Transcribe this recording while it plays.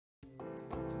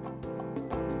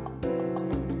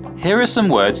Here are some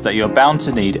words that you're bound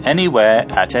to need anywhere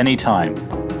at any time.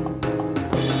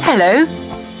 Hello.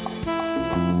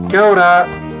 Kia ora.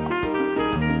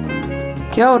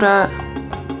 Kia ora.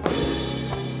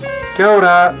 Kia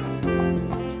ora.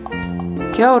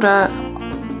 Kia ora.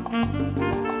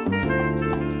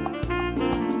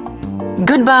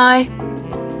 Goodbye.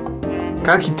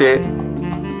 Ka kite.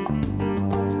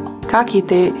 Ka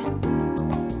kite.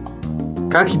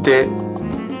 Ka kite.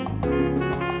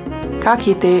 Ka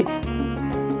kite.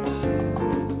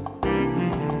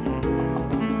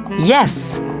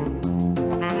 Yes.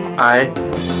 Ai.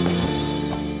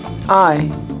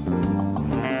 I.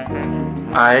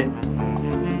 Ai.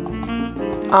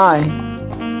 I.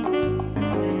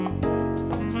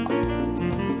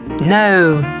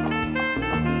 No.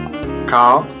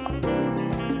 Kao.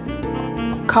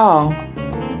 Call.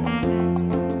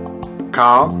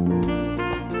 Kao.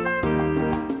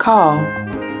 Call.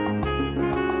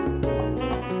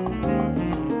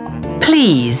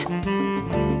 Please.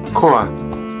 Koa.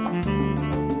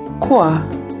 Qua.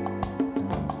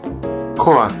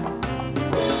 Koa.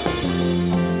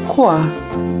 Qua.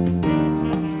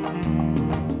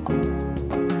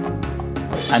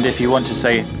 And if you want to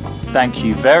say thank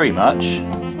you very much,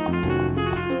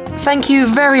 Thank you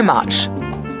very much.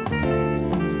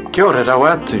 Kia ora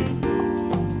rawatu.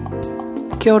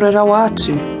 Kia ora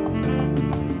rawatu.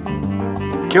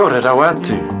 Kia ora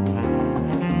rawatu.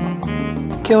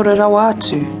 Kia ora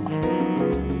rawatu.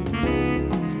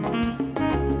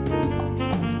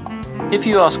 if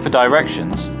you ask for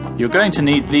directions, you're going to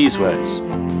need these words.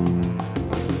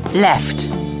 Left.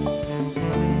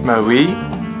 Maui.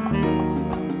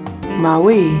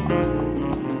 Maui.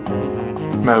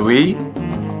 Maui.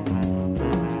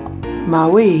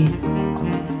 Maui.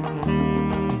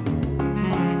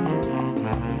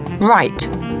 Right.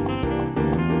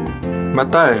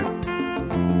 Matau.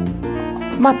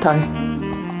 Matau.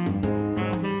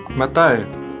 Matau.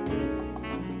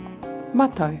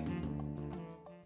 Matau.